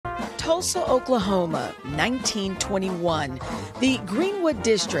Tulsa, Oklahoma, 1921. The Greenwood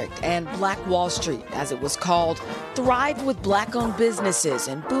District and Black Wall Street, as it was called, thrived with Black-owned businesses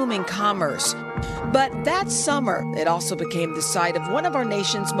and booming commerce. But that summer, it also became the site of one of our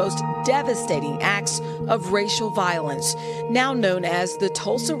nation's most devastating acts of racial violence, now known as the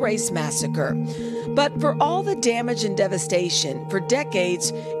Tulsa Race Massacre. But for all the damage and devastation, for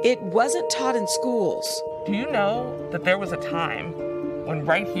decades, it wasn't taught in schools. Do you know that there was a time when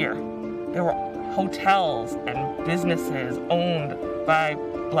right here, there were hotels and businesses owned by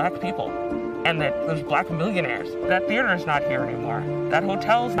Black people, and that there's Black millionaires? That theater's not here anymore. That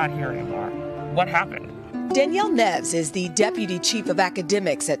hotel's not here anymore. What happened? Danielle Neves is the Deputy Chief of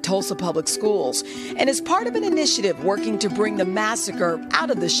Academics at Tulsa Public Schools and is part of an initiative working to bring the massacre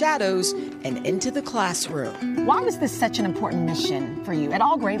out of the shadows and into the classroom. Why was this such an important mission for you at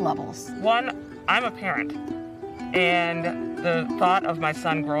all grade levels? One, I'm a parent, and the thought of my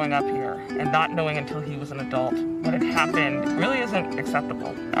son growing up here and not knowing until he was an adult what had happened really isn't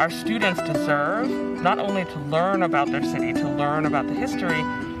acceptable. Our students deserve not only to learn about their city, to learn about the history,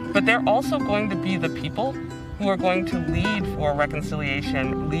 but they're also going to be the people who are going to lead for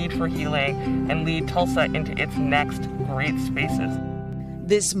reconciliation, lead for healing, and lead Tulsa into its next great spaces.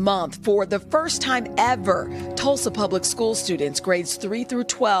 This month, for the first time ever, Tulsa Public School students grades 3 through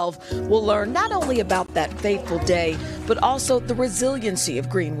 12 will learn not only about that fateful day, but also the resiliency of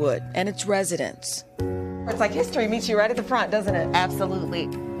Greenwood and its residents. It's like history meets you right at the front, doesn't it? Absolutely.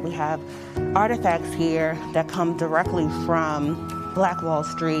 We have artifacts here that come directly from Black Wall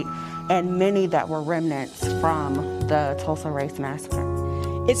Street, and many that were remnants from the Tulsa Race Massacre.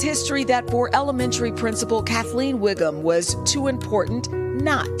 It's history that for elementary principal Kathleen Wiggum was too important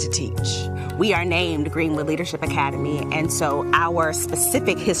not to teach. We are named Greenwood Leadership Academy, and so our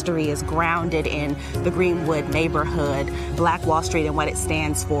specific history is grounded in the Greenwood neighborhood, Black Wall Street, and what it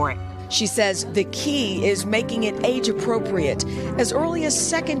stands for. She says the key is making it age appropriate. As early as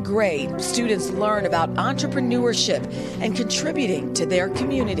second grade, students learn about entrepreneurship and contributing to their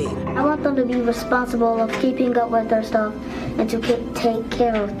community. I want them to be responsible of keeping up with their stuff and to take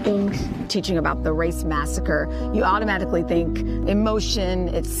care of things. Teaching about the race massacre, you automatically think emotion,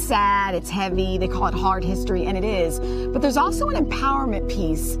 it's sad, it's heavy, they call it hard history, and it is. But there's also an empowerment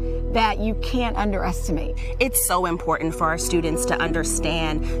piece that you can't underestimate. It's so important for our students to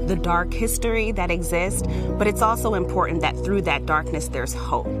understand the dark history that exists, but it's also important that through that darkness there's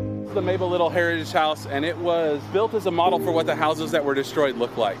hope. The Mabel Little Heritage House, and it was built as a model for what the houses that were destroyed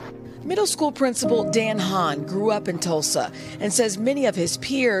look like. Middle school principal Dan Hahn grew up in Tulsa and says many of his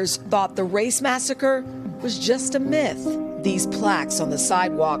peers thought the race massacre was just a myth. These plaques on the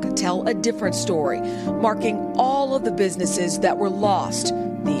sidewalk tell a different story, marking all of the businesses that were lost.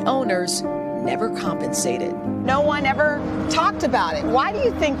 The owners never compensated. No one ever talked about it. Why do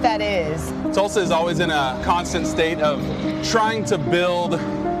you think that is? Tulsa is always in a constant state of trying to build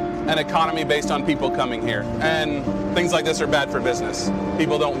an economy based on people coming here. And things like this are bad for business.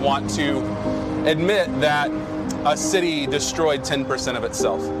 People don't want to admit that a city destroyed 10% of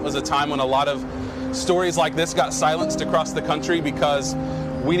itself. It was a time when a lot of stories like this got silenced across the country because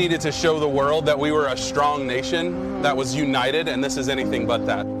we needed to show the world that we were a strong nation that was united, and this is anything but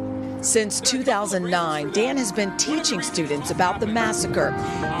that. Since 2009, Dan has been teaching students about the massacre,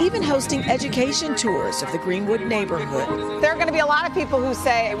 even hosting education tours of the Greenwood neighborhood. There are going to be a lot of people who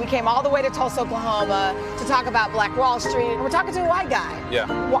say, we came all the way to Tulsa, Oklahoma to talk about Black Wall Street. We're talking to a white guy. Yeah.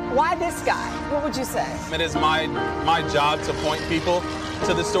 Why this guy? What would you say? It is my job to point people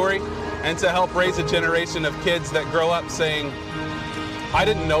to the story and to help raise a generation of kids that grow up saying, I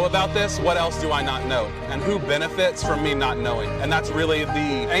didn't know about this, what else do I not know? And who benefits from me not knowing? And that's really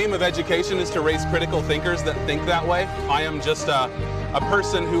the aim of education, is to raise critical thinkers that think that way. I am just a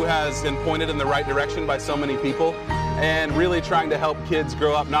person who has been pointed in the right direction by so many people, and really trying to help kids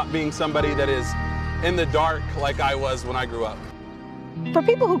grow up not being somebody that is in the dark like I was when I grew up. For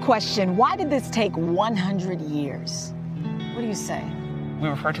people who question, why did this take 100 years? What do you say? We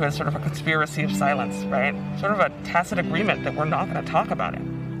refer to it as sort of a conspiracy of silence, right? Sort of a tacit agreement that we're not going to talk about it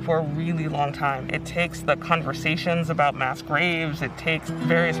for a really long time. It takes the conversations about mass graves, it takes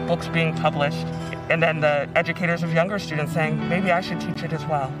various books being published, and then the educators of younger students saying, maybe I should teach it as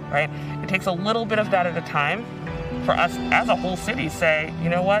well, right? It takes a little bit of that at a time for us as a whole city say, you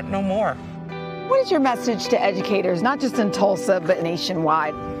know what, no more. What is your message to educators, not just in Tulsa, but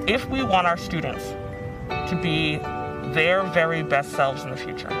nationwide? If we want our students to be their very best selves in the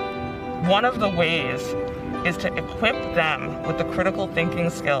future, one of the ways is to equip them with the critical thinking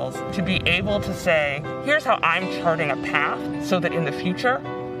skills to be able to say, here's how I'm charting a path so that in the future,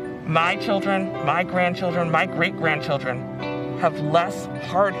 my children, my grandchildren, my great-grandchildren have less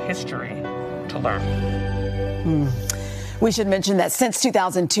hard history to learn. We should mention that since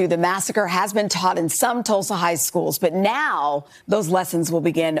 2002, the massacre has been taught in some Tulsa high schools, but now those lessons will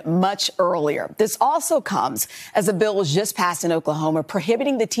begin much earlier. This also comes as a bill was just passed in Oklahoma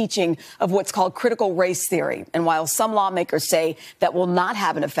prohibiting the teaching of what's called critical race theory. And while some lawmakers say that will not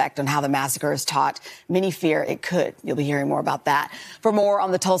have an effect on how the massacre is taught, many fear it could. You'll be hearing more about that. For more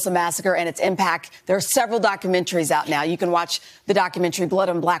on the Tulsa massacre and its impact, there are several documentaries out now. You can watch the documentary Blood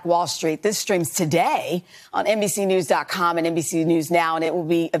on Black Wall Street. This streams today on NBCnews.com and NBC News Now, and it will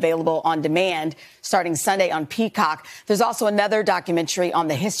be available on demand starting Sunday on Peacock. There's also another documentary on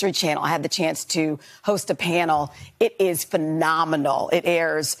the History Channel. I had the chance to host a panel. It is phenomenal. It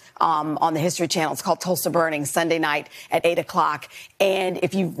airs on the History Channel. It's called Tulsa Burning, Sunday night at 8 o'clock. And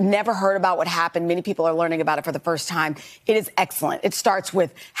if you've never heard about what happened, many people are learning about it for the first time. It is excellent. It starts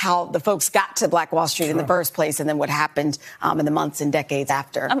with how the folks got to Black Wall Street in the first place and then what happened in the months and decades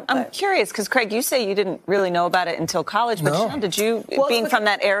after. I'm curious, because, Craig, you say you didn't really know about it until college, but Sean, did you, being from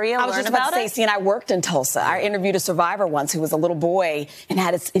that area, learn about it? I was just about to say, see, and I worked in Tulsa. I interviewed a survivor once who was a little boy and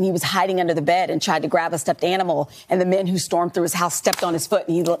he was hiding under the bed and tried to grab a stuffed animal, and the men who stormed through his house stepped on his foot,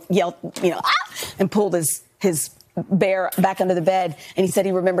 and he yelled, ah, and pulled his bear back under the bed, and he said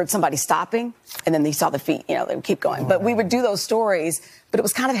he remembered somebody stopping, and then he saw the feet, they would keep going. But we would do those stories, but it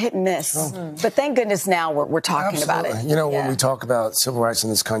was kind of hit and miss. But thank goodness now we're talking about it. When we talk about civil rights in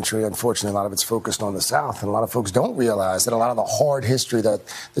this country, unfortunately, a lot of it's focused on the South, and a lot of folks don't realize that a lot of the hard history that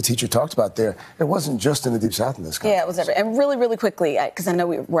the teacher talked about there, it wasn't just in the Deep South in this country. Yeah, it was everywhere. And really, really quickly, because I know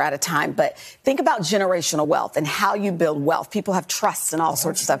we're out of time, but think about generational wealth and how you build wealth. People have trusts and all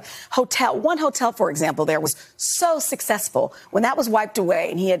sorts of stuff. One hotel, for example, there was so successful. When that was wiped away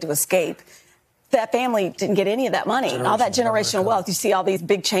and he had to escape, that family didn't get any of that money. All that generational wealth. You see all these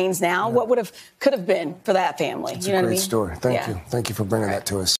big chains now. What could have been for that family? It's a great story. Thank you. Thank you for bringing that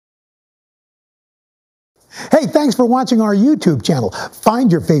to us. Hey, thanks for watching our YouTube channel. Find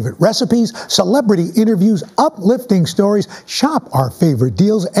your favorite recipes, celebrity interviews, uplifting stories, shop our favorite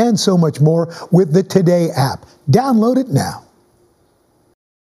deals, and so much more with the Today app. Download it now.